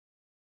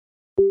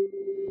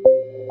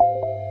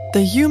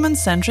The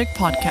Human-Centric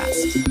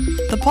Podcast.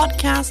 The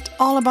podcast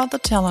all about the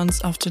talents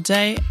of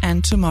today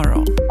and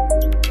tomorrow.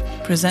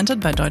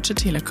 Presented by Deutsche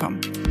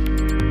Telekom.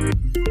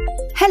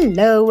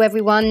 Hello,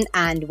 everyone,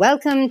 and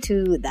welcome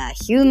to the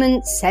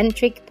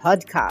Human-Centric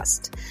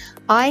Podcast.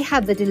 I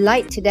have the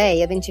delight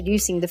today of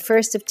introducing the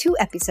first of two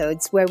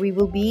episodes where we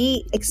will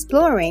be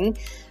exploring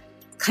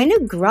kind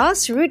of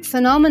grassroots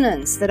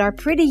phenomenons that are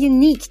pretty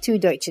unique to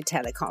Deutsche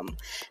Telekom.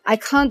 I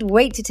can't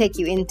wait to take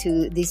you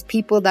into these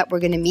people that we're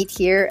going to meet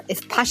here.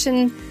 If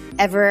passion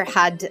ever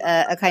had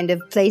a kind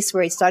of place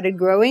where it started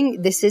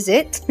growing, this is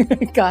it,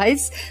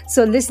 guys.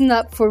 So listen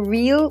up for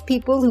real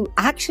people who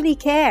actually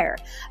care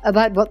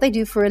about what they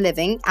do for a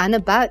living and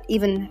about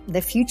even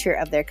the future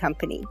of their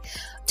company.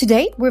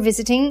 Today, we're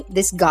visiting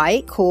this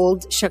guy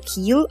called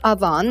Shakil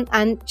Avan,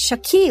 and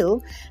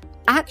Shakil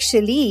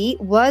actually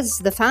was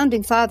the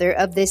founding father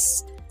of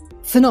this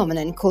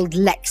phenomenon called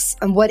Lex.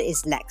 And what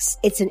is Lex?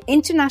 It's an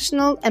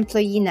international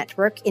employee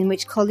network in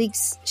which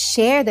colleagues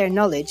share their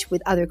knowledge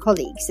with other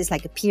colleagues. It's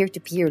like a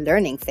peer-to-peer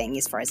learning thing,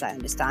 as far as I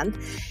understand.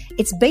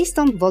 It's based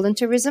on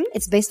voluntarism,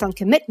 it's based on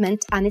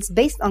commitment, and it's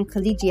based on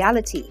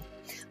collegiality,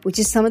 which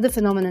is some of the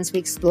phenomena we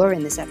explore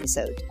in this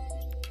episode.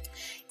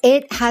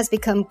 It has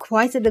become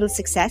quite a little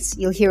success.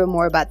 You'll hear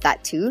more about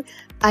that too.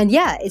 And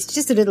yeah, it's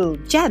just a little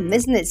gem,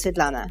 isn't it,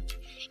 Svetlana?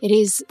 It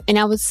is, and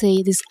I would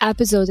say this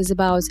episode is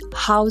about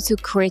how to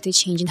create a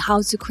change and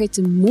how to create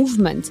a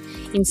movement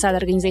inside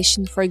the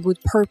organization for a good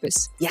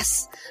purpose.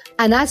 Yes.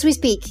 And as we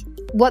speak,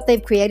 what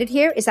they've created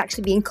here is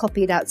actually being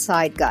copied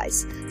outside,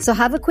 guys. So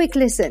have a quick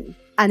listen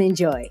and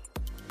enjoy.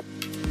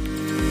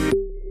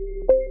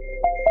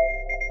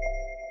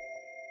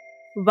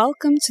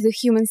 Welcome to the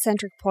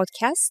Human-Centric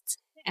Podcast.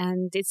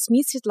 And it's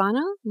me,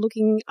 Svetlana,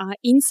 looking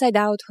inside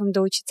out from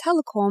Deutsche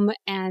Telekom,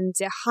 and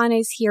Hanna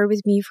is here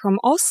with me from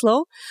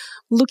Oslo,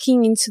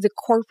 looking into the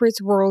corporate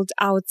world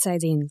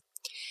outside in.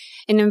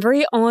 And I'm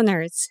very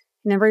honored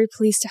and I'm very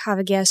pleased to have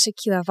a guest,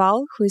 Shakil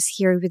Avan, who is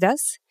here with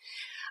us.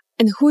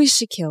 And who is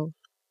Shakil?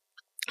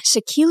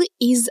 Shakil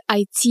is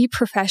IT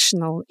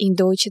professional in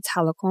Deutsche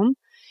Telekom.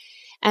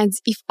 And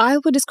if I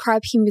would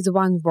describe him with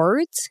one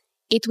word,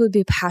 it would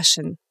be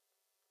passion.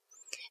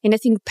 And I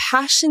think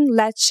passion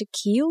led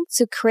Shakil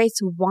to create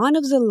one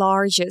of the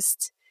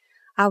largest,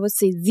 I would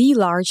say the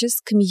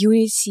largest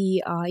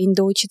community in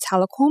Deutsche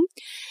Telekom.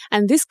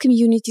 And this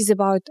community is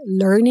about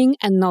learning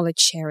and knowledge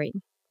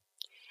sharing.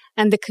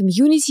 And the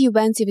community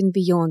went even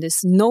beyond.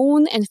 It's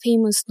known and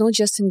famous not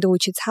just in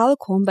Deutsche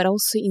Telekom, but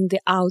also in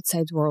the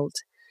outside world.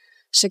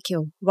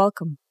 Shakil,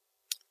 welcome.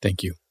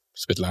 Thank you,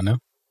 Svetlana.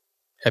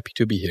 Happy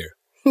to be here.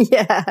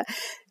 Yeah.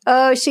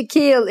 Oh,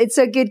 Shakil, it's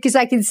so good because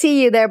I can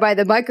see you there by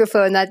the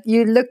microphone that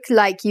you look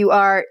like you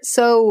are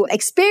so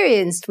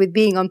experienced with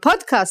being on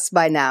podcasts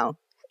by now.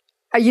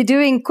 Are you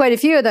doing quite a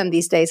few of them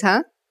these days,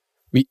 huh?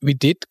 We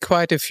did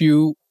quite a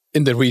few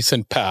in the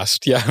recent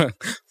past, yeah.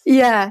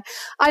 Yeah.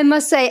 I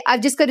must say,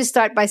 I've just got to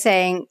start by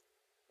saying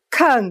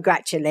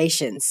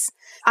congratulations.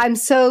 I'm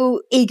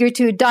so eager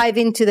to dive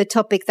into the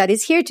topic that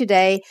is here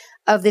today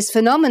of this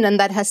phenomenon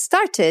that has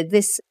started,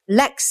 this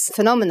Lex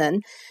phenomenon.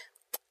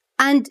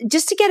 And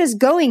just to get us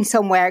going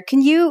somewhere,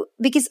 can you,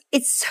 because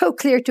it's so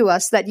clear to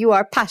us that you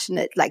are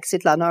passionate, like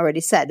Svetlana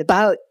already said,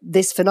 about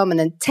this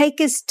phenomenon.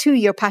 Take us to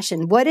your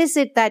passion. What is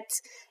it that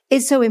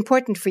is so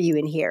important for you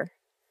in here?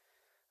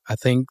 I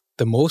think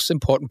the most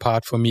important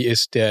part for me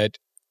is that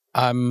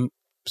I'm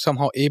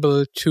somehow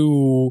able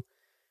to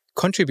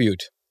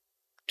contribute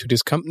to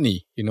this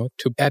company,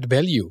 to add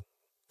value,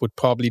 would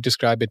probably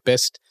describe it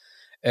best.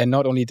 And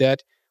not only that,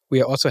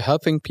 we are also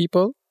helping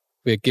people.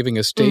 We're giving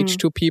a stage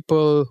to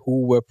people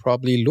who were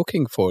probably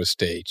looking for a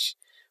stage.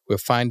 We're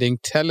finding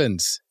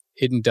talents,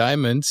 hidden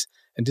diamonds,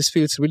 and this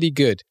feels really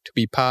good to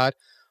be part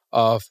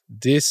of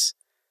this,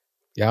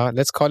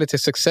 let's call it a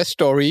success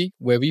story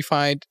where we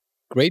find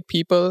great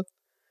people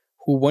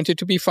who wanted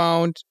to be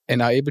found and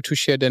are able to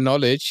share their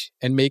knowledge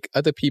and make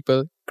other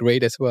people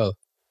great as well.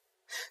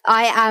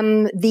 I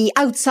am the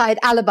outside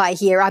alibi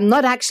here. I'm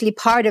not actually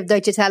part of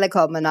Deutsche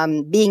Telekom, and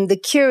I'm being the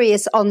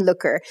curious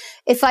onlooker.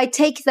 If I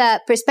take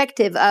the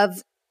perspective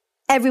of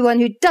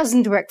everyone who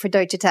doesn't work for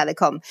Deutsche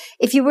Telekom,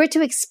 if you were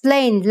to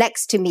explain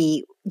Lex to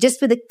me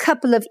just with a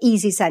couple of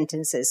easy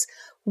sentences,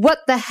 what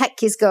the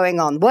heck is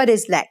going on? What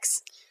is Lex?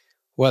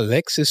 Well,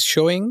 Lex is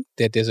showing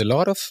that there's a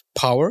lot of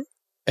power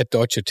at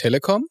Deutsche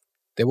Telekom.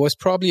 There was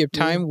probably a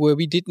time where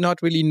we did not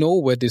really know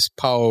where this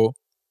power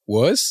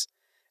was.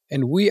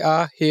 And we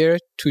are here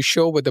to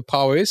show what the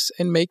power is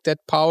and make that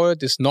power,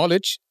 this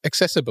knowledge,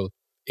 accessible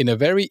in a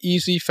very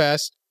easy,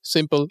 fast,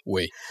 simple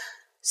way.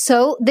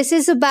 So this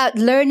is about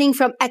learning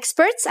from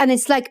experts, and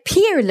it's like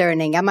peer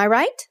learning. Am I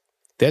right?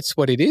 That's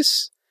what it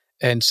is.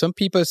 And some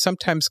people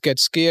sometimes get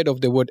scared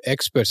of the word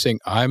expert, saying,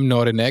 I'm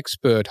not an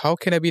expert. How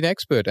can I be an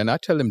expert? And I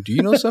tell them, do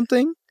you know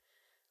something?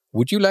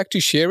 Would you like to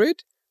share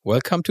it?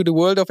 Welcome to the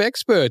world of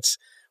experts.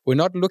 We're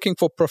not looking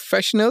for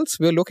professionals.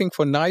 We're looking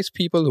for nice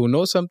people who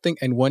know something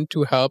and want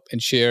to help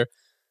and share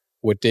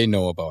what they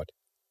know about.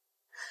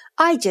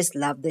 I just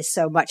love this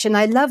so much. And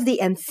I love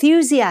the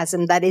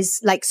enthusiasm that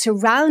is like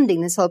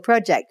surrounding this whole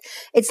project.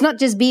 It's not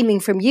just beaming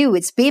from you,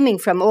 it's beaming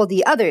from all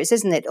the others,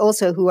 isn't it?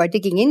 Also who are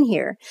digging in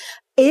here.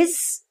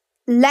 Is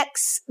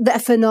Lex, the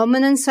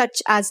phenomenon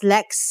such as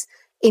Lex,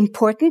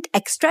 important,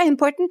 extra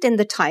important in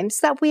the times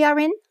that we are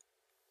in?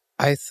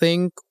 I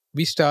think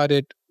we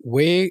started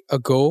way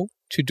ago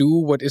to do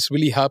what is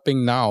really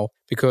helping now.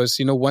 Because,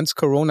 once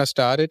Corona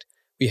started,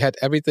 we had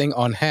everything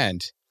on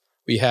hand.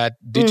 We had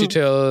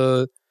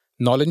digital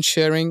knowledge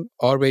sharing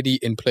already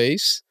in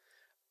place.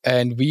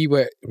 And we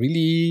were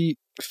really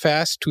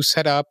fast to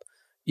set up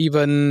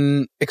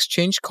even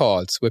exchange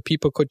calls where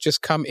people could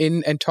just come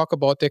in and talk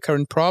about their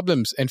current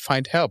problems and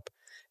find help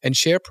and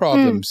share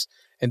problems.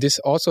 And this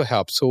also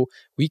helps. So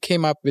we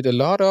came up with a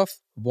lot of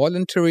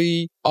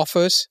voluntary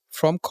offers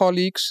from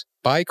colleagues,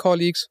 by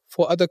colleagues,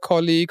 for other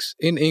colleagues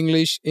in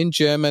English, in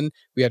German.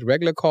 We had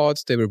regular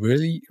calls. They were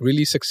really,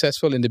 really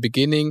successful in the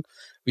beginning.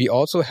 We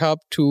also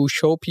helped to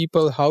show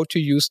people how to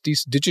use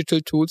these digital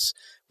tools,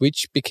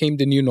 which became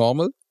the new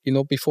normal.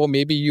 Before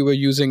maybe you were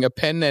using a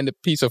pen and a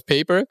piece of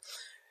paper.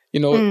 The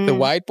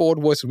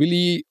whiteboard was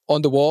really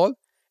on the wall.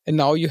 And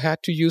now you had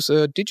to use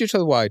a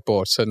digital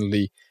whiteboard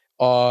suddenly,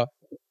 or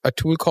a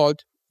tool called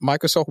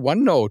Microsoft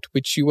OneNote,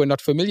 which you were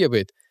not familiar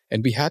with.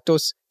 And we had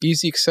those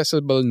easy,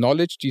 accessible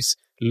knowledge, these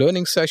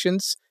learning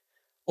sessions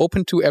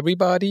open to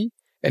everybody.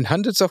 And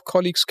hundreds of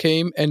colleagues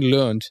came and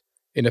learned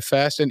in a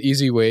fast and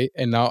easy way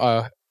and now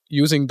are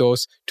using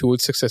those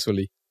tools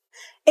successfully.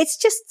 It's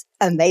just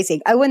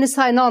amazing. I want to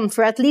sign on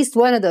for at least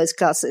one of those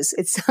classes.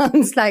 It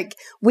sounds like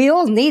we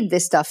all need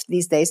this stuff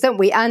these days, don't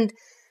we? And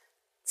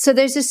so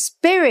there's a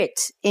spirit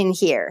in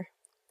here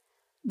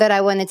that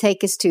I want to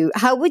take us to.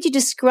 How would you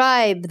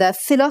describe the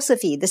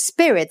philosophy, the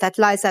spirit that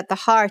lies at the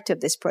heart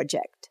of this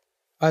project?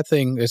 I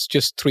think it's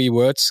just 3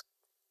 words.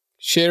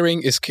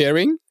 Sharing is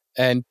caring,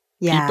 and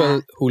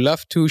people who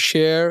love to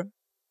share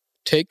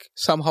take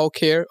somehow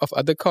care of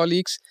other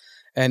colleagues,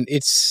 and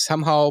it's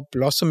somehow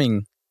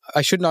blossoming.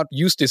 I should not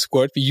use this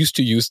word. We used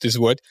to use this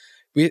word.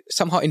 We're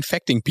somehow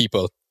infecting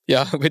people,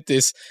 with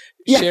this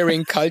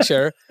sharing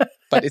culture,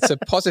 but it's a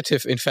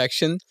positive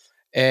infection.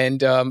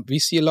 And we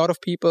see a lot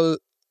of people.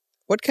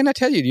 What can I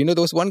tell you?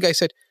 Those one guy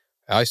said,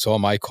 I saw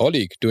my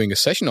colleague doing a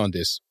session on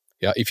this.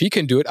 Yeah, if he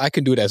can do it, I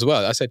can do it as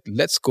well. I said,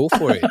 let's go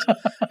for it.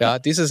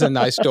 This is a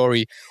nice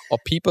story. Or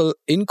people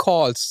in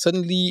calls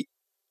suddenly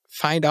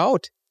find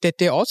out that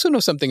they also know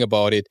something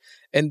about it.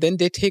 And then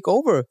they take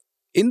over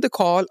in the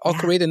call or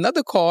create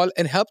another call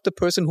and help the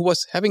person who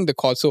was having the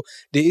call. So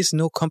there is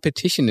no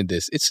competition in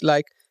this. It's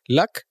like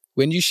luck.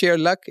 When you share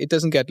luck, it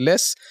doesn't get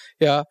less.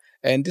 Yeah.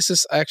 And this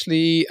is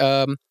actually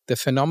the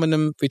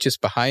phenomenon which is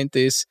behind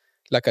this.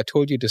 Like I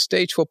told you, the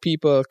stage for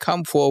people,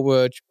 come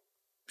forward,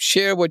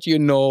 share what you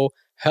know,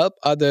 help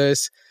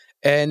others,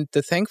 and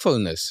the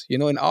thankfulness.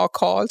 In our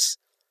calls,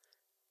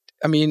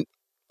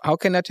 how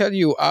can I tell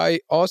you? I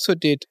also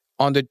did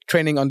on the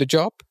training on the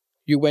job.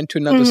 You went to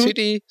another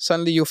city,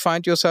 suddenly you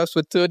find yourselves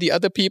with 30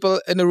 other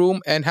people in a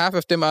room, and half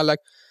of them are like,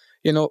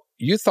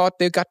 you thought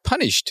they got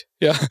punished.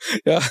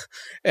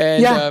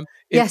 And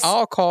in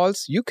our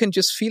calls, you can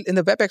just feel in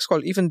the WebEx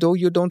call, even though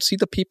you don't see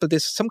the people,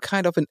 there's some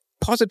kind of a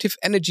positive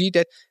energy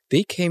that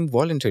they came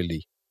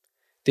voluntarily.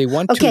 They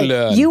want to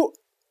learn.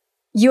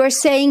 You are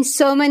saying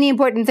so many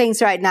important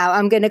things right now.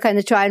 I'm going to kind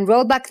of try and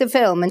roll back the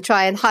film and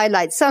try and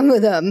highlight some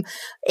of them.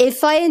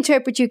 If I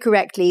interpret you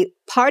correctly,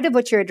 part of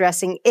what you're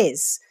addressing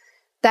is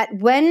that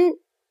when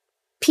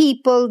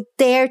people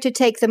dare to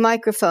take the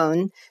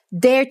microphone,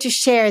 dare to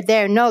share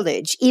their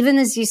knowledge, even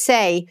as you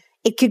say,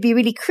 it could be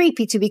really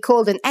creepy to be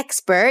called an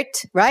expert,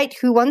 right?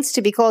 Who wants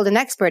to be called an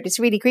expert? It's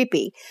really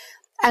creepy.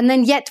 And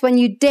then yet when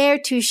you dare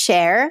to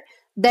share,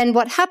 then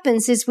what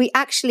happens is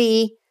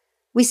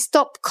we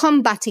stop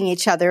combating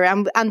each other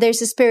and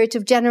there's a spirit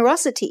of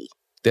generosity.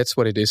 That's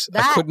what it is.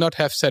 I could not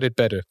have said it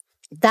better.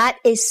 That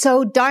is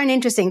so darn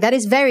interesting. That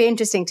is very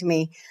interesting to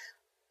me.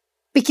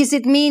 Because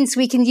it means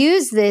we can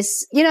use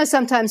this,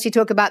 sometimes you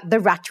talk about the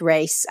rat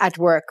race at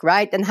work,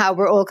 right? And how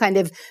we're all kind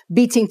of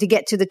beating to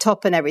get to the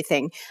top and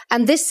everything.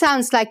 And this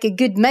sounds like a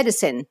good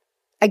medicine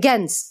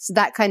against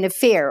that kind of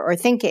fear or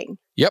thinking.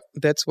 Yep,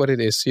 that's what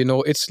it is.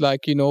 It's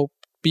like,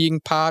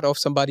 being part of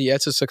somebody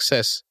else's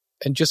success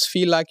and just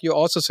feel like you're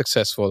also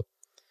successful.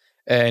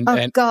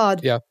 And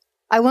God. Yeah.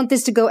 I want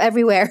this to go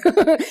everywhere.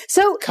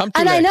 So, Come to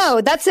and Lex. I know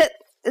that's it.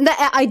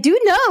 I do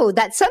know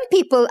that some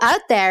people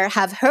out there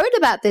have heard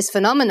about this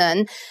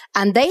phenomenon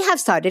and they have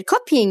started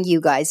copying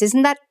you guys.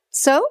 Isn't that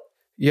so?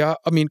 Yeah,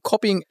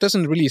 copying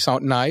doesn't really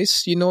sound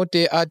nice.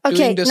 They are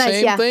doing the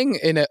same thing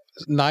in a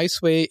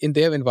nice way in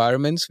their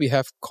environments. We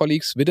have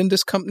colleagues within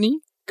this company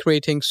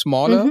creating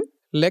smaller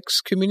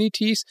Lex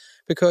communities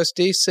because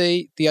they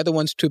say the other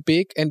one's too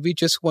big and we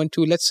just want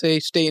to, let's say,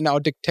 stay in our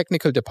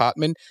technical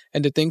department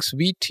and the things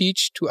we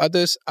teach to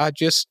others are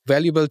just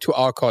valuable to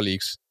our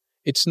colleagues.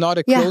 It's not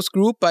a close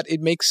group, but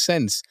it makes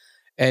sense.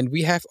 And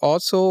we have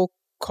also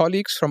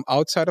colleagues from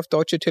outside of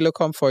Deutsche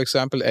Telekom, for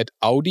example, at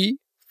Audi,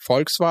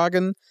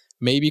 Volkswagen,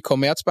 maybe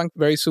Commerzbank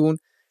very soon,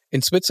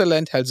 in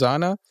Switzerland,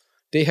 Helsana.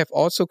 they have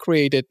also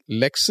created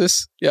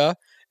Lexis, yeah.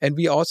 And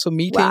we also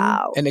meeting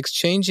and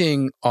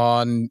exchanging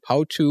on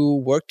how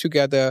to work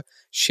together,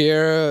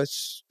 share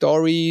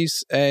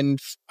stories and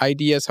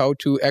ideas, how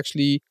to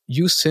actually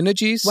use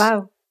synergies.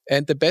 Wow.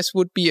 And the best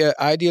would be, an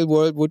ideal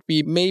world would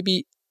be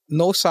maybe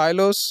no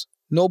silos,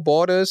 no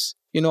borders.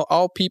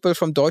 Our people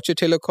from Deutsche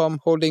Telekom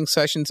holding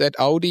sessions at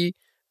Audi,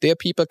 their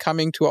people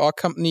coming to our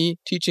company,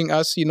 teaching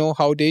us,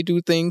 how they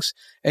do things,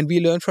 and we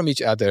learn from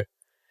each other.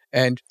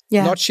 And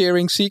not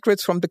sharing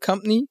secrets from the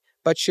company,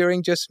 but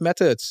sharing just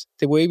methods,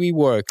 the way we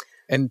work,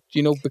 and,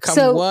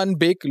 become one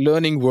big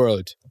learning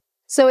world.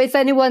 So if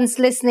anyone's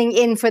listening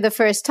in for the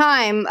first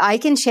time, I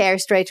can share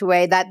straight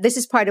away that this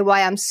is part of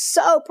why I'm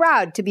so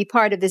proud to be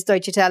part of this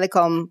Deutsche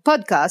Telekom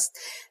podcast,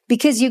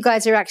 because you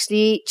guys are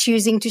actually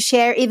choosing to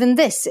share even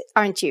this,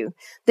 aren't you?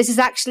 This is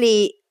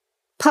actually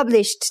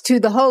published to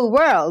the whole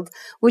world,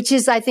 which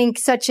is, I think,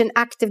 such an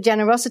act of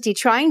generosity,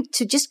 trying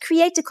to just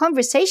create a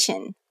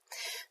conversation.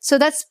 So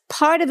that's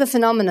part of the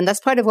phenomenon. That's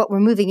part of what we're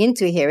moving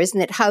into here,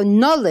 isn't it? How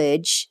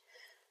knowledge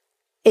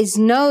is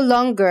no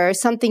longer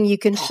something you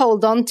can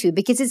hold on to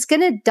because it's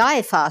going to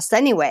die fast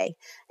anyway.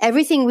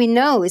 Everything we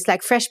know is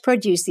like fresh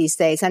produce these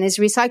days and is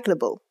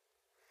recyclable.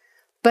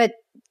 But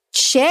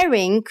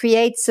sharing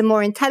creates a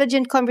more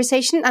intelligent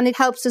conversation and it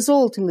helps us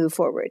all to move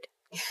forward.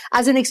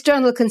 As an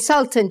external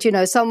consultant,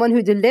 someone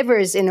who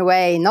delivers in a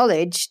way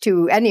knowledge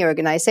to any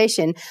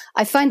organization,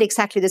 I find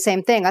exactly the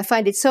same thing. I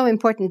find it so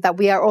important that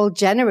we are all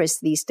generous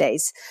these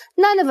days.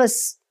 None of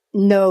us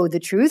know the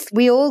truth.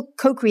 We all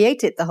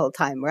co-create it the whole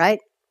time, right?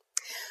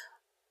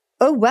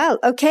 Oh, well,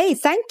 okay,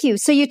 thank you.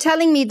 So you're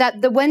telling me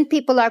that when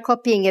people are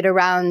copying it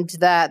around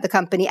the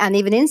company and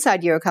even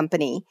inside your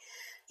company,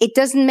 it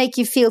doesn't make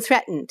you feel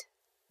threatened?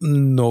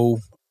 No.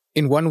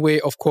 In one way,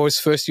 of course,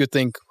 first you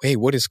think, hey,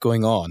 what is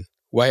going on?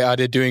 Why are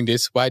they doing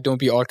this? Why don't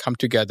we all come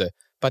together?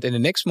 But in the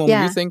next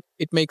moment, you think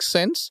it makes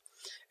sense.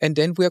 And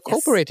then we are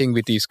cooperating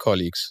with these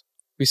colleagues.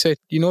 We said,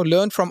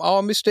 learn from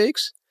our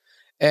mistakes.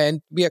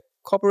 And we are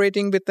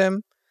cooperating with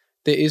them.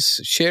 There is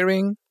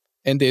sharing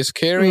and there is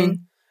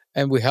caring.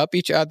 And we help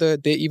each other.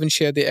 They even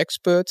share their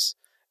experts.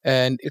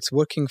 And it's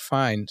working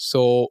fine.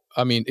 So,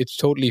 it's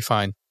totally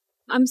fine.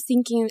 I'm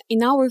thinking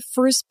in our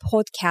first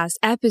podcast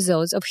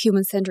episodes of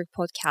Human-Centric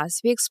Podcast,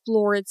 we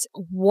explored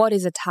what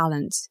is a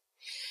talent.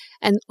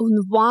 And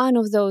one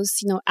of those,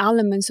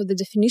 elements of the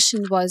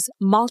definition was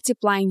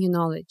multiplying your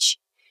knowledge,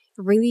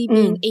 really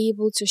being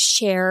able to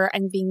share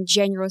and being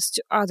generous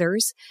to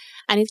others.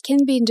 And it can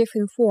be in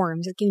different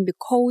forms. It can be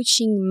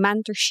coaching,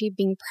 mentorship,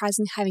 being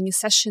present, having a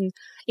session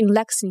in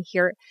Lexin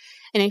here.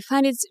 And I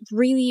find it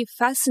really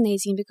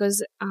fascinating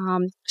because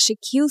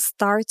Shaquille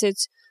started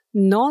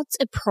not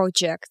a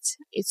project.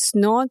 It's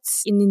not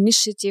an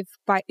initiative,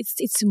 but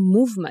it's a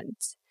movement.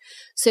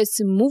 So it's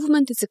a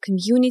movement, it's a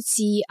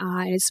community,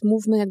 and it's a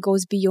movement that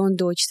goes beyond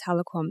Deutsche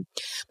Telekom.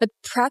 But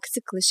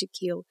practically,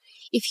 Shaquille,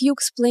 if you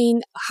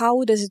explain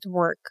how does it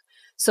work?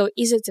 So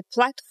is it a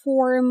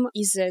platform?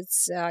 Is it,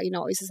 is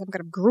it some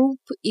kind of group?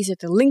 Is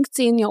it a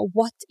LinkedIn?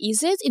 What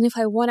is it? And if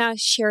I want to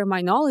share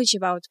my knowledge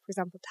about, for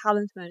example,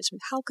 talent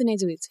management, how can I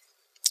do it?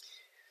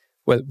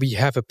 Well, we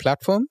have a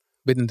platform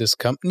within this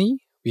company.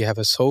 We have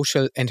a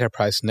social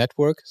enterprise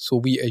network. So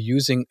we are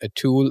using a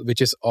tool which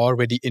is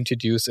already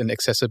introduced and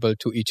accessible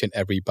to each and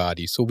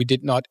everybody. So we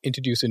did not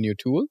introduce a new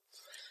tool.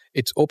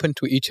 It's open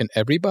to each and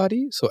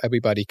everybody. So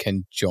everybody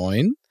can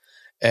join.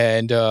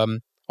 And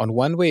on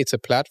one way, it's a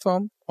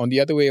platform. On the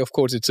other way, of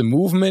course, it's a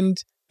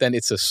movement. Then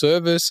it's a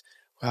service,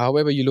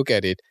 however you look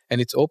at it.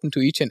 And it's open to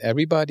each and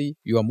everybody.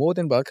 You are more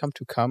than welcome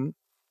to come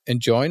and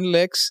join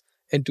Lex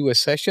and do a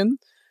session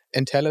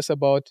and tell us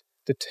about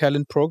the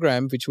talent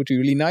program, which would be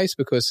really nice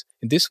because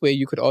in this way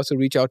you could also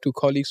reach out to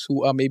colleagues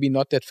who are maybe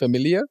not that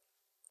familiar,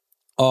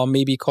 or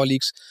maybe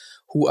colleagues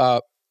who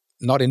are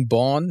not in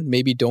Bonn,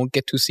 maybe don't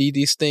get to see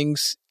these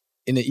things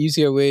in an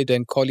easier way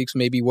than colleagues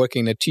maybe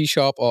working in a tea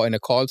shop or in a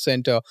call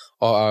center,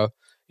 or are,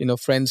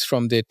 friends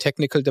from the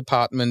technical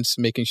departments,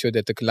 making sure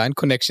that the line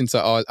connections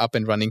are all up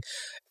and running.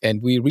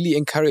 And we really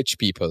encourage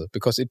people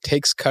because it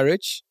takes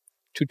courage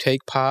to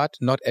take part.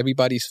 Not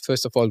everybody's,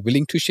 first of all,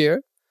 willing to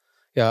share.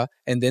 Yeah.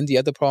 And then the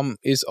other problem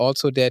is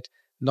also that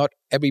not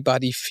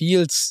everybody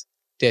feels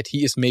that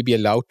he is maybe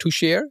allowed to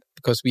share,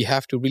 because we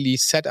have to really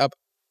set up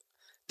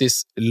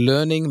this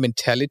learning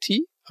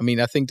mentality.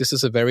 I think this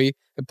is a very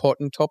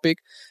important topic,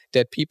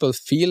 that people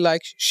feel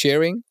like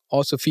sharing,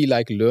 also feel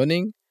like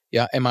learning.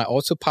 Yeah. Am I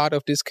also part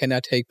of this? Can I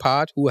take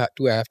part? Who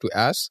do I have to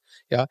ask?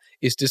 Yeah.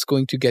 Is this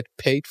going to get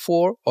paid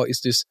for, or is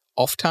this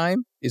off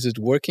time? Is it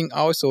working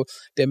hours? So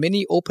there are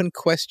many open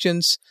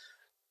questions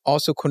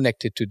also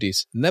connected to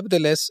this.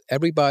 Nevertheless,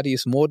 everybody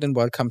is more than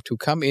welcome to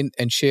come in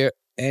and share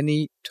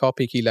any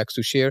topic he likes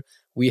to share.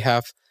 We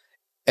have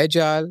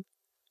Agile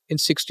in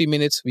 60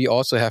 minutes. We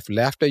also have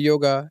laughter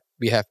yoga.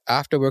 We have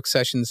after-work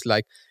sessions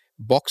like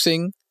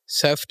boxing,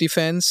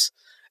 self-defense,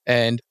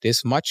 and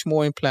there's much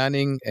more in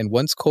planning. And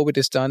once COVID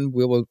is done,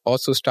 we will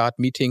also start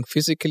meeting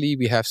physically.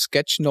 We have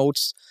sketch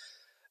notes,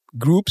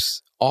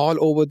 groups all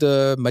over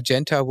the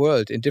Magenta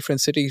world in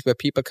different cities where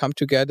people come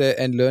together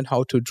and learn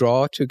how to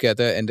draw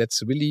together. And that's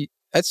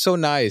so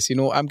nice.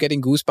 I'm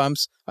getting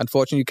goosebumps.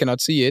 Unfortunately, you cannot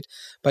see it,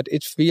 but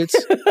it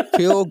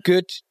feel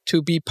good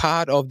to be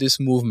part of this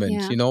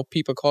movement. Yeah.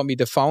 People call me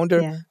the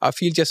founder. Yeah. I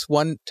feel just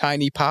one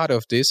tiny part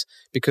of this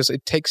because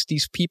it takes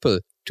these people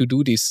to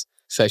do this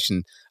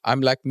session. I'm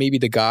like maybe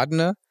the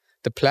gardener.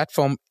 The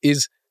platform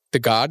is the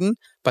garden,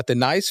 but the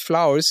nice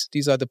flowers,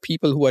 these are the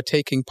people who are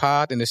taking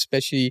part, and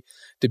especially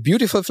the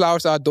beautiful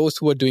flowers are those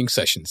who are doing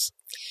sessions.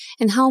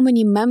 And how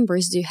many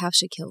members do you have,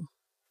 Shaquille?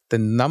 The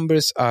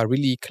numbers are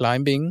really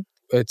climbing.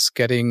 It's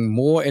getting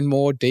more and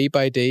more day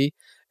by day.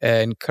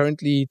 And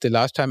currently, the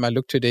last time I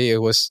looked today,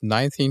 it was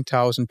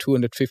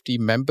 19,250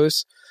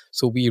 members.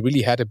 So we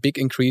really had a big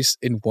increase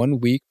in 1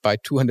 week by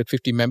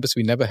 250 members.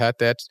 We never had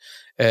that.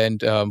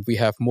 And we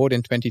have more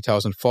than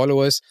 20,000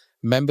 followers.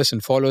 Members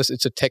and followers,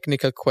 it's a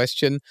technical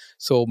question.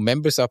 So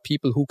members are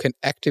people who can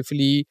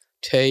actively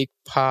take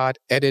part,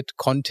 edit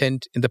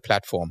content in the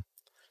platform.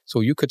 So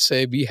you could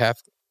say we have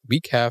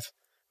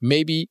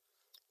maybe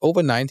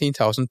over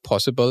 19,000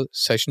 possible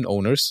session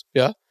owners.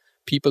 Yeah.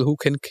 People who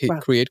can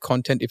create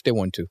content if they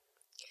want to.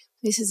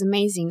 This is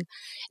amazing.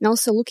 And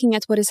also looking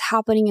at what is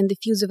happening in the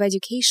fields of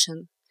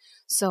education.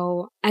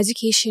 So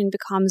education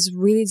becomes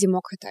really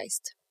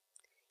democratized.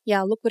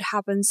 Yeah, look what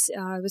happens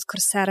with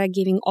Coursera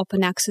giving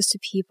open access to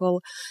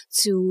people,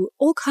 to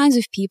all kinds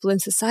of people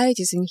and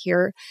societies in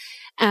here.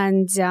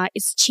 And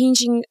it's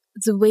changing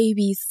the way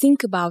we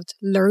think about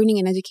learning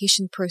and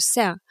education per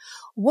se.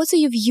 What are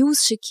your views,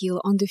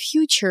 Shaquille, on the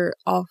future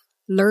of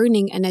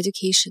learning and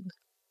education?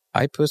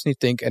 I personally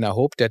think, and I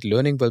hope that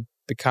learning will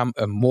become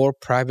a more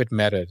private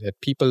matter, that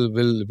people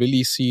will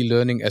really see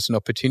learning as an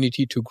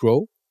opportunity to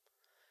grow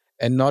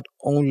and not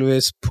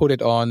always put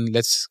it on,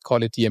 let's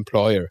call it the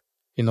employer.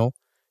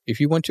 If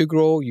you want to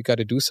grow, you got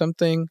to do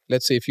something.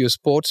 Let's say if you're a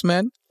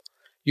sportsman,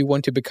 you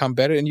want to become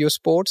better in your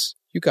sports,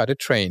 you got to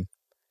train.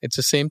 It's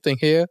the same thing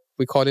here.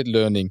 We call it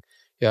learning.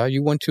 Yeah,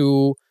 you want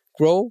to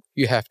grow,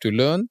 you have to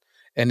learn.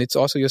 And it's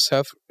also your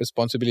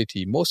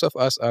self-responsibility. Most of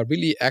us are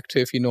really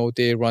active.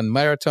 They run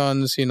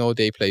marathons,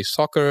 they play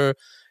soccer,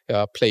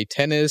 play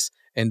tennis.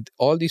 And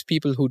all these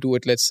people who do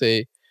it, let's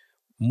say,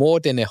 more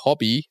than a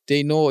hobby,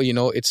 they know,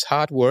 it's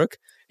hard work.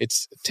 It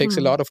takes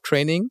a lot of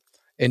training.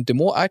 And the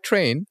more I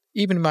train,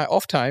 even in my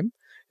off time,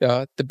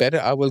 the better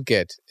I will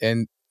get.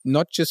 And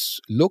not just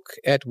look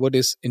at what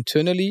is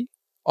internally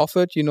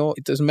offered.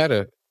 It doesn't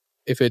matter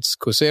if it's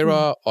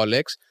Coursera or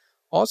Lex.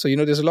 Also,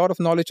 there's a lot of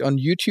knowledge on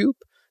YouTube.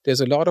 There's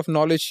a lot of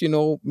knowledge,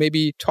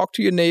 maybe talk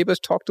to your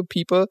neighbors, talk to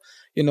people,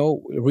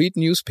 read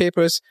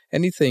newspapers,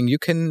 anything.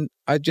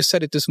 I just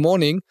said it this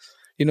morning,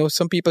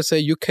 some people say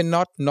you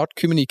cannot not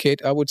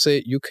communicate. I would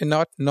say you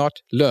cannot not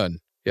learn.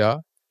 Yeah.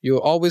 You're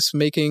always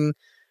making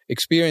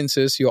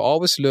experiences. You're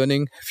always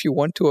learning if you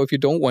want to or if you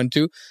don't want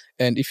to.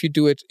 And if you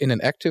do it in an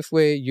active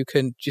way, you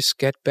can just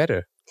get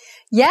better.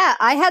 Yeah,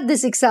 I had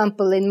this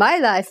example in my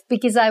life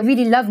because I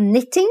really love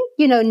knitting,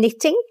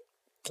 knitting.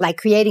 Like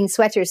creating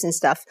sweaters and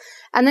stuff.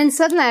 And then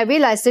suddenly I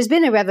realized there's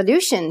been a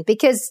revolution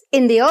because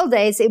in the old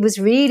days, it was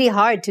really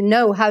hard to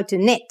know how to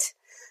knit.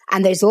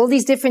 And there's all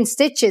these different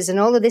stitches and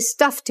all of this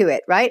stuff to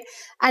it, right?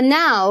 And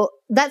now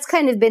that's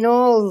kind of been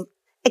all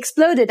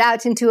exploded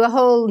out into a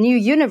whole new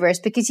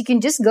universe because you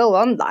can just go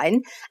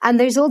online and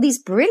there's all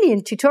these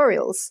brilliant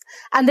tutorials.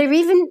 And they're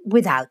even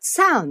without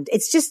sound.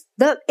 It's just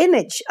the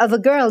image of a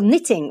girl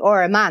knitting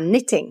or a man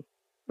knitting,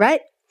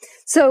 right?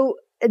 So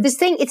this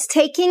thing, it's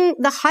taking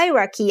the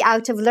hierarchy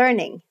out of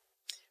learning.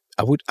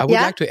 I would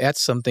like to add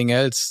something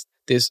else.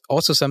 There's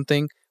also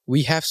something,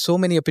 we have so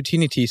many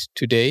opportunities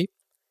today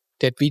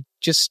that we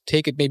just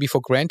take it maybe for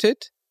granted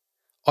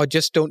or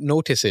just don't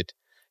notice it.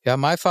 Yeah,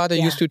 my father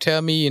used to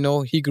tell me,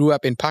 he grew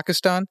up in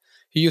Pakistan.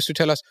 He used to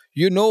tell us,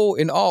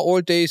 in our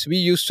old days, we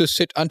used to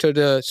sit under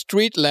the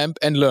street lamp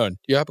and learn.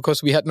 Yeah,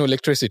 because we had no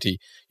electricity.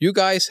 You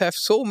guys have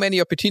so many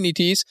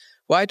opportunities.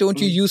 Why don't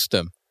you use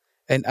them?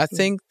 And I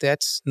think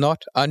that's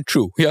not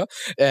untrue. Yeah.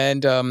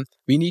 And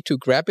we need to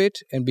grab it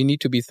and we need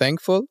to be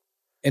thankful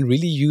and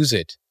really use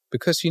it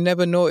because you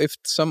never know if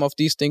some of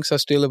these things are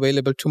still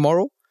available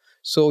tomorrow.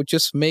 So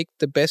just make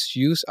the best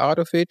use out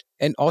of it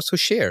and also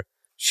share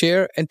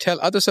and tell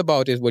others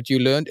about it, what you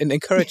learned, and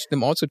encourage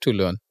them also to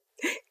learn.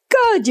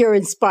 God, you're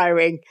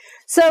inspiring.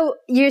 So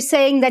you're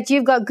saying that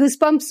you've got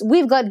goosebumps.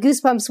 We've got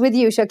goosebumps with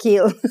you,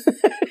 Shaquille.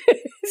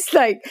 It's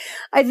like,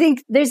 I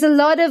think there's a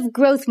lot of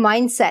growth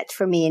mindset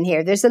for me in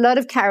here. There's a lot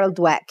of Carol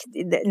Dweck.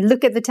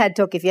 Look at the TED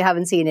Talk if you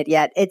haven't seen it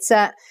yet. It's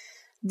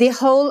the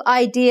whole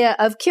idea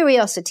of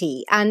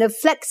curiosity and of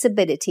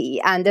flexibility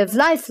and of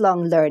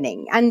lifelong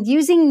learning and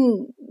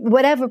using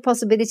whatever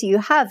possibility you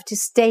have to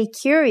stay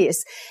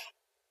curious.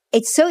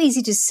 It's so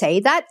easy to say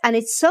that, and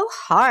it's so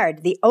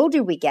hard the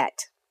older we get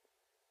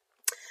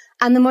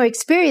and the more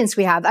experience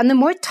we have and the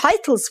more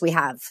titles we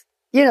have.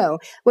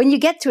 When you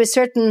get to a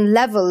certain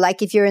level,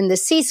 like if you're in the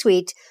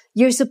C-suite,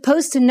 you're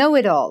supposed to know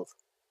it all.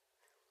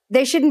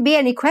 There shouldn't be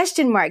any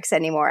question marks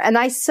anymore. And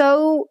I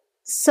so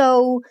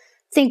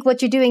think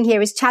what you're doing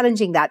here is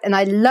challenging that. And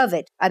I love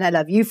it. And I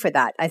love you for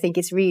that. I think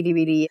it's really,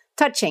 really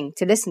touching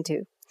to listen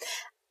to.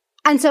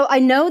 And so I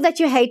know that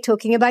you hate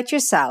talking about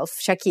yourself,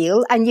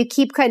 Shakil, and you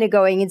keep kind of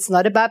going, it's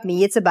not about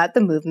me, it's about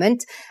the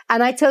movement.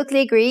 And I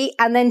totally agree.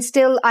 And then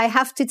still, I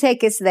have to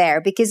take us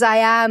there because I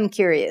am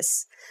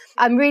curious.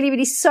 I'm really,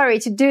 really sorry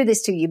to do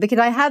this to you because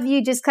I have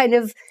you just kind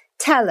of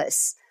tell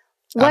us.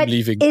 What I'm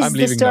leaving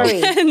the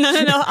story?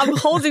 No. I'm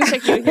holding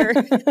Shakil here.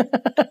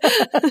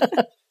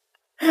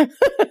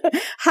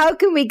 How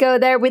can we go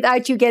there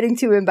without you getting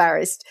too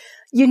embarrassed?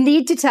 You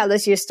need to tell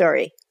us your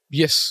story.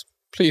 Yes,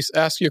 please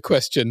ask your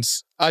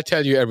questions. I'll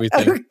tell you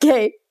everything.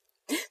 Okay.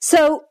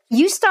 So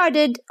you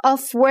started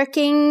off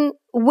working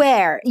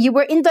where? You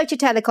were in Deutsche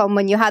Telekom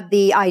when you had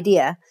the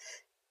idea.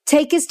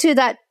 Take us to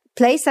that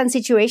place and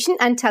situation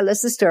and tell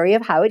us the story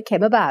of how it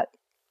came about.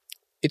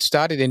 It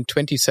started in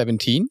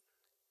 2017.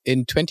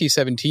 In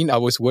 2017, I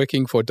was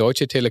working for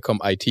Deutsche Telekom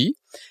IT,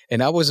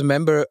 and I was a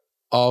member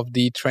of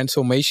the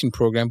transformation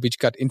program which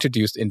got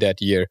introduced in that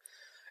year.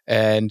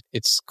 And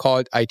it's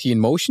called IT in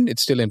Motion.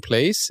 It's still in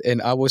place.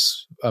 And I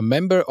was a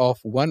member of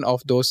one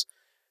of those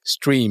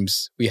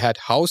streams. We had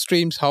house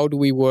streams. How do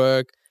we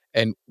work?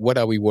 And what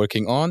are we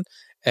working on?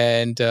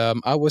 And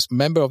I was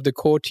member of the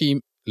core team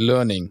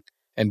learning.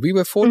 And we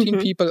were 14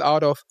 people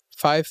out of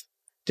 5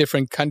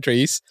 different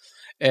countries.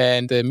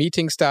 And the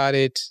meeting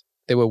started,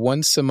 they were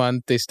once a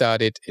month. They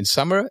started in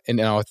summer. And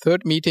in our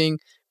third meeting,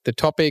 the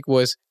topic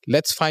was,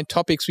 let's find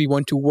topics we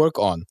want to work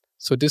on.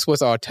 So this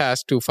was our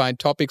task, to find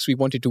topics we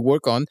wanted to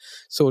work on.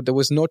 So there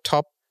was no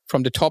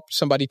from the top,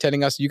 somebody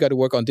telling us, you got to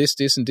work on this,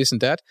 this, and this, and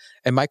that.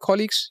 And my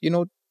colleagues,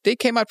 they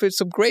came up with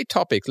some great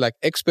topics like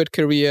expert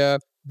career,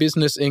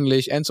 business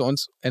English, and so on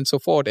and so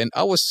forth. And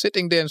I was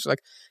sitting there and it's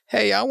like,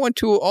 hey, I want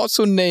to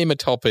also name a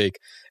topic.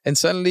 And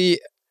suddenly,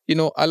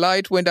 a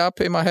light went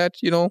up in my head,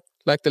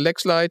 like the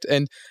Lex light.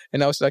 And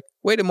I was like,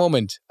 wait a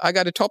moment, I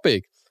got a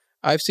topic.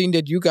 I've seen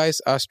that you guys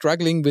are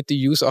struggling with the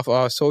use of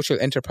our social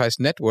enterprise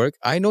network.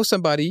 I know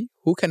somebody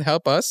who can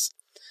help us.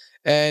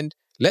 And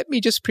let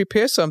me just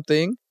prepare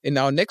something. In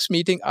our next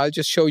meeting, I'll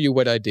just show you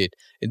what I did.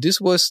 And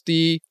this was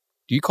do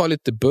you call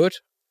it the birth,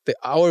 the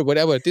hour,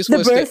 whatever? This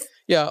was birth.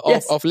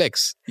 Of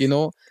Lex,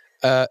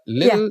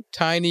 little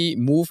tiny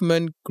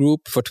movement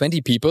group for 20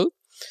 people.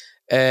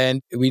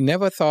 And we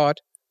never thought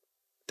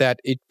that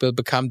it will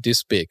become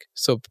this big.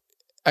 So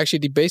actually,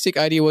 the basic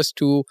idea was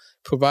to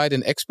provide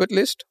an expert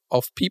list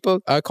of people.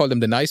 I call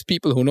them the nice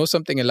people who know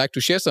something and like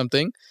to share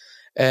something.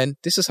 And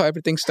this is how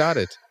everything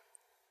started.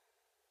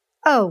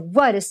 Oh,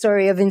 what a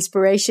story of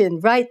inspiration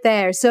right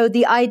there. So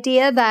the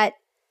idea that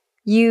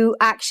you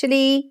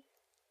actually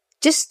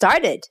just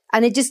started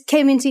and it just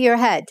came into your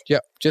head. Yeah,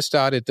 just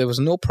started. There was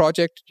no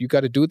project. You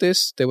got to do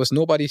this. There was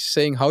nobody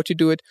saying how to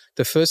do it.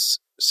 The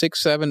first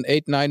 6, 7,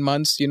 8, 9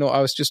 months,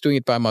 I was just doing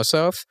it by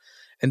myself.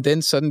 And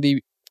then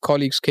suddenly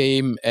colleagues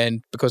came,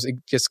 and because it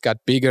just got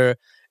bigger,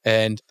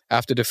 and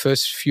after the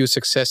first few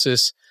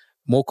successes,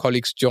 more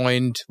colleagues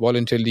joined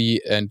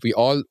voluntarily, and we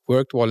all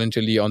worked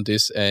voluntarily on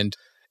this, and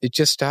it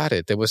just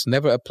started. There was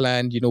never a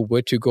plan,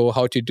 where to go,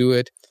 how to do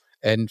it.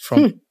 And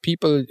from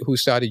people who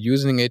started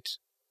using it,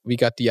 we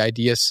got the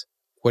ideas,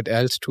 what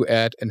else to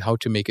add and how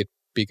to make it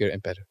bigger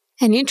and better.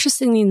 And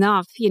interestingly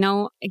enough,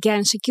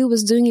 again, Shakil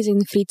was doing it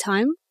in free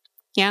time.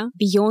 Yeah,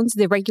 beyond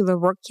the regular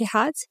work he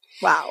had.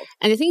 Wow.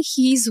 And I think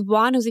he's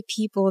one of the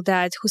people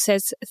who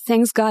says,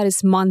 thanks God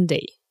it's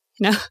Monday.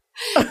 Not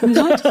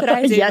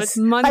Friday, yes,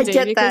 but Monday. I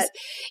get because,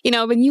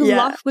 that. When you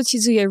love what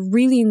you do, you're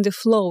really in the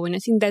flow. And I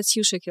think that's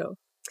you, Shakil.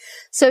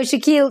 So,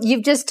 Shakil,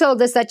 you've just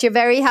told us that you're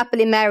very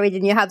happily married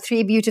and you have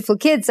 3 beautiful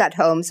kids at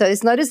home. So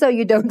it's not as though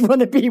you don't want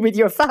to be with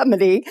your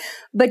family,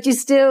 but you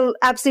still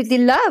absolutely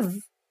love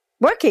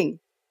working.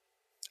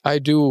 I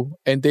do,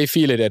 and they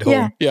feel it at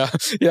home. Yeah.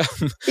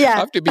 I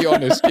have to be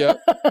honest, yeah.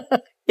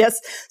 Yes.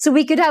 So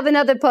we could have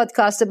another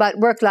podcast about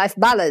work-life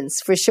balance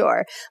for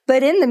sure.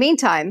 But in the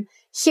meantime,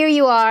 here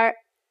you are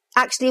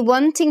actually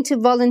wanting to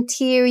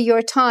volunteer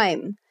your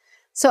time.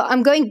 So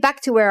I'm going back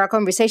to where our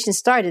conversation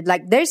started.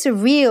 Like, there's a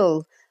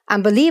real,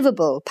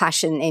 unbelievable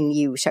passion in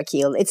you,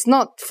 Shakil. It's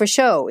not for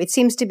show. It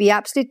seems to be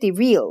absolutely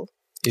real.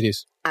 It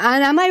is.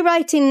 And am I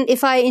right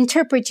if I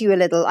interpret you a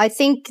little? I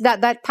think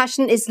that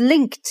passion is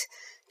linked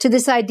to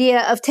this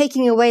idea of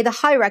taking away the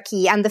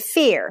hierarchy and the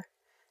fear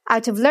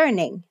out of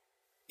learning.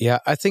 Yeah,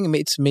 I think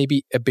it's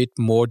maybe a bit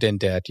more than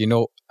that.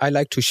 I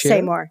like to share.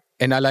 Say more.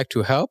 And I like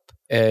to help.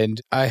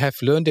 And I have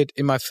learned it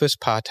in my first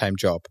part-time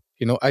job.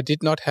 I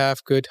did not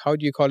have good, how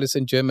do you call this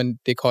in German?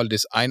 They call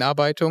this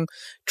Einarbeitung,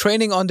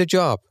 training on the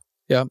job.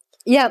 Yeah.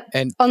 Yeah,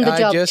 and on the job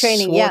training. I just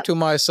training. swore to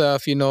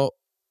myself,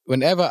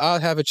 whenever I'll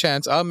have a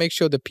chance, I'll make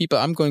sure the people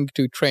I'm going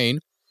to train,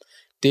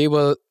 they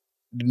will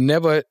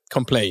never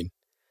complain.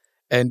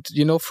 And,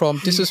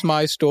 this is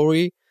my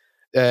story.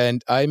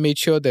 And I made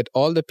sure that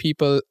all the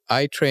people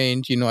I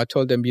trained, I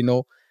told them,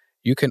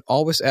 you can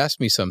always ask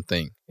me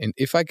something. And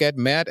if I get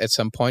mad at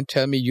some point,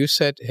 tell me, you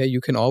said, hey, you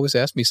can always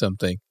ask me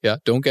something. Yeah,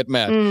 don't get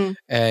mad.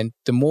 And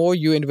the more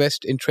you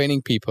invest in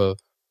training people,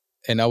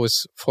 and I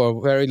was for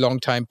a very long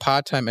time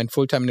part-time and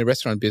full-time in the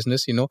restaurant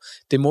business,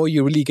 the more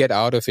you really get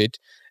out of it.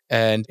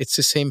 And it's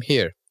the same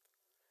here.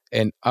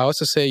 And I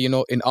also say,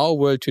 in our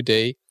world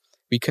today,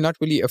 we cannot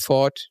really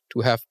afford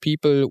to have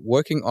people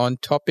working on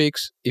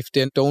topics if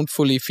they don't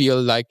fully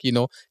feel like,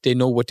 they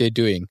know what they're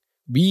doing.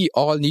 We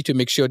all need to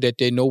make sure that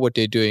they know what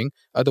they're doing.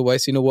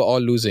 Otherwise, we're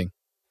all losing.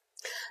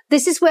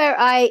 This is where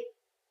I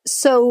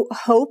so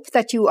hope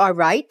that you are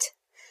right.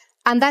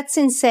 And that's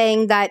in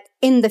saying that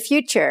in the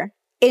future,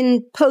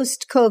 in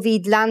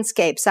post-COVID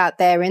landscapes out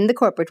there in the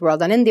corporate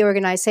world and in the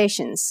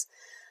organizations,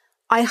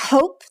 I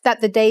hope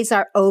that the days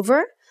are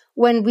over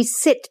when we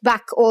sit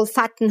back all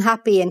fat and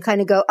happy and kind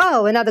of go,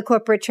 oh, another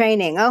corporate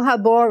training. Oh, how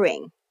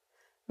boring.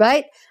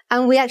 Right?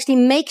 And we actually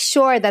make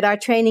sure that our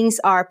trainings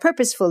are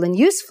purposeful and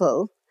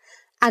useful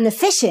and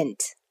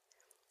efficient,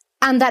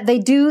 and that they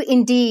do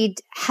indeed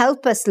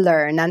help us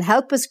learn and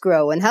help us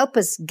grow and help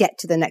us get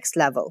to the next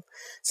level.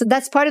 So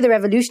that's part of the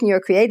revolution you're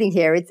creating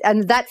here.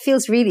 And that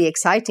feels really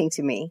exciting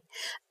to me.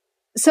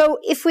 So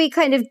if we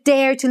kind of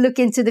dare to look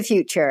into the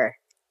future,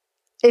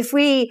 if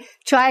we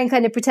try and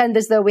kind of pretend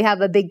as though we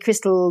have a big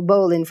crystal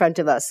bowl in front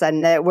of us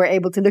and we're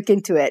able to look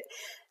into it,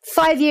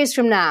 5 years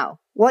from now,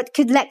 what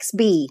could Lex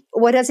be?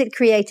 What has it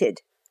created?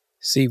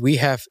 See, we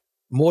have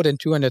more than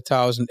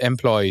 200,000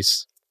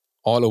 employees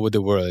all over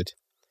the world.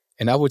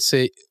 And I would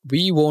say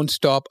we won't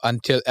stop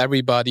until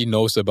everybody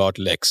knows about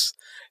Lex.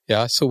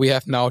 Yeah, so we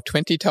have now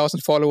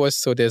 20,000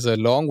 followers, so there's a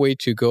long way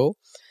to go.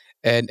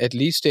 And at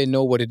least they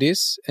know what it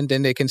is, and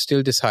then they can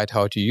still decide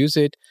how to use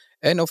it.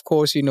 And of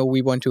course,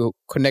 we want to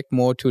connect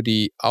more to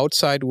the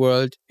outside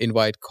world,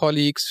 invite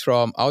colleagues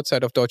from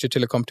outside of Deutsche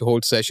Telekom to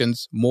hold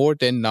sessions more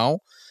than now.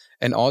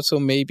 And also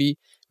maybe,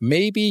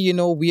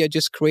 we are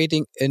just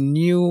creating a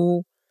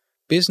new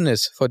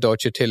business for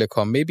Deutsche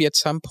Telekom. Maybe at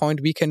some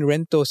point we can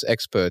rent those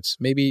experts,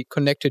 maybe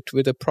connect it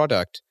with a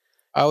product.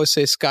 I would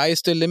say sky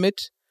is the limit.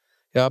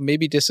 Yeah,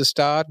 maybe this is a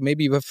start.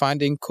 Maybe we're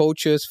finding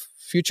coaches,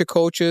 future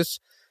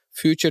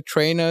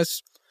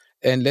trainers,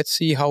 and let's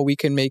see how we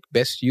can make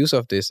best use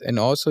of this. And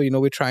also,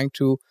 we're trying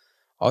to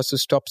also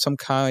stop some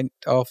kind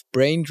of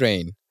brain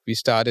drain. We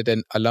started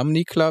an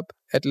alumni club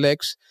at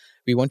Lex.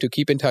 We want to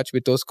keep in touch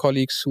with those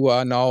colleagues who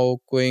are now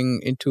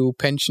going into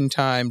pension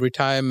time,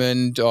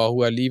 retirement, or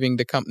who are leaving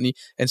the company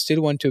and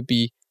still want to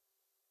be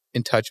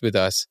in touch with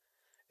us.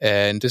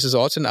 And this is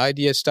also an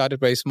idea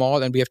started very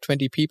small, and we have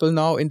 20 people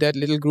now in that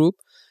little group,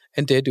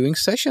 and they're doing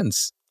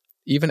sessions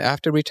even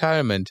after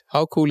retirement.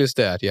 How cool is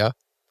that? Yeah.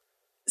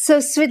 So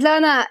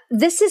Svetlana,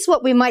 this is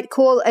what we might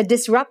call a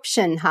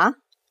disruption, huh?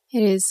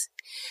 It is.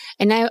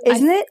 And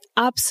Isn't it?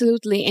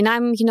 Absolutely. And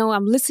I'm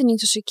listening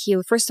to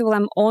Shakil. First of all,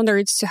 I'm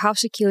honored to have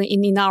Shakil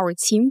in our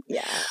team.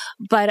 Yeah.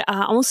 But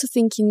I'm also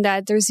thinking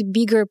that there's a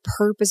bigger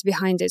purpose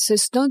behind it. So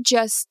it's not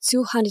just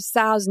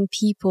 200,000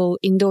 people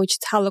in Deutsche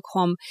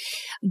Telekom.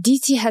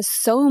 DT has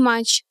so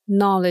much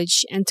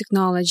knowledge and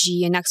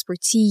technology and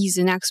expertise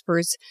and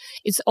experts.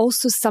 It's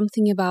also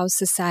something about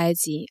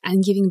society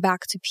and giving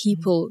back to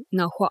people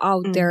who are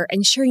out there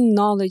and sharing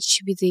knowledge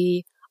with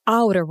the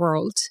outer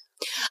world.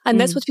 And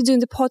that's what we do in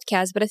the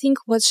podcast. But I think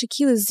what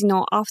Shakil is,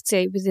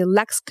 after with the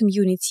Lex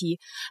community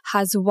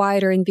has a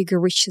wider and bigger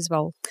reach as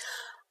well.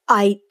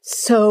 I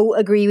so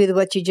agree with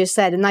what you just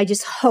said. And I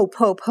just hope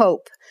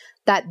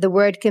that the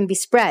word can be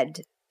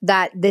spread,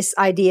 that this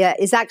idea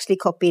is actually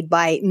copied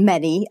by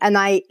many. And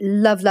I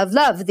love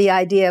the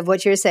idea of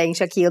what you're saying,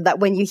 Shakil, that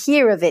when you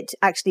hear of it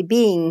actually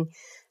being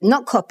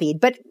not copied,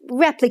 but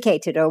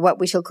replicated, or what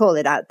we shall call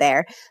it out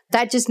there,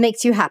 that just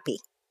makes you happy.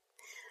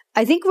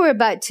 I think we're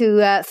about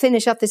to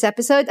finish up this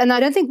episode, and I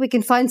don't think we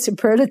can find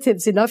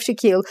superlatives enough,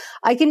 Shakil.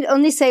 I can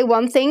only say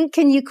one thing.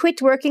 Can you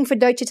quit working for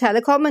Deutsche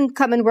Telekom and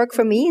come and work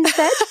for me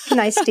instead? Can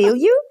I steal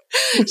you?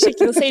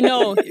 Shakil, say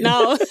no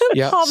now,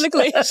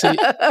 publicly. See,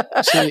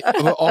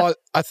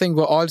 I think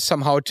we're all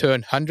somehow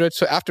turned 100.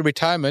 So after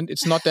retirement,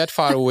 it's not that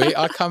far away.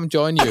 I'll come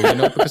join you,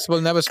 because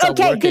we'll never stop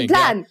working. Okay, good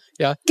plan.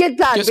 Yeah. Good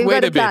plan. Just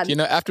wait a bit,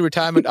 after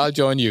retirement, I'll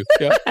join you.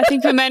 Yeah. I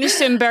think we managed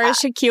to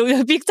embarrass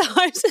Shakil big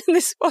times in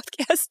this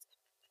podcast.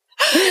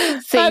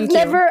 I've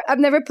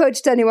never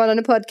poached anyone on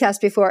a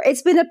podcast before.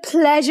 It's been a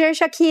pleasure,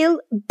 Shakil.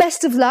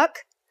 Best of luck.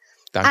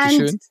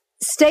 Dankeschön. And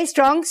stay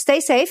strong, stay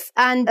safe,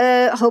 and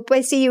hope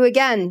I see you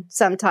again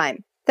sometime.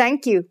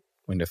 Thank you.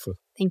 Wonderful.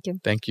 Thank you.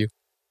 Thank you.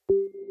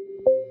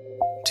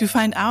 To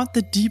find out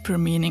the deeper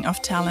meaning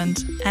of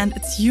talent and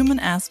its human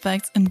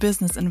aspects in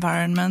business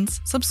environments,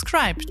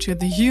 subscribe to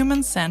the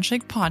Human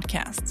Centric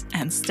Podcast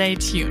and stay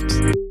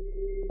tuned.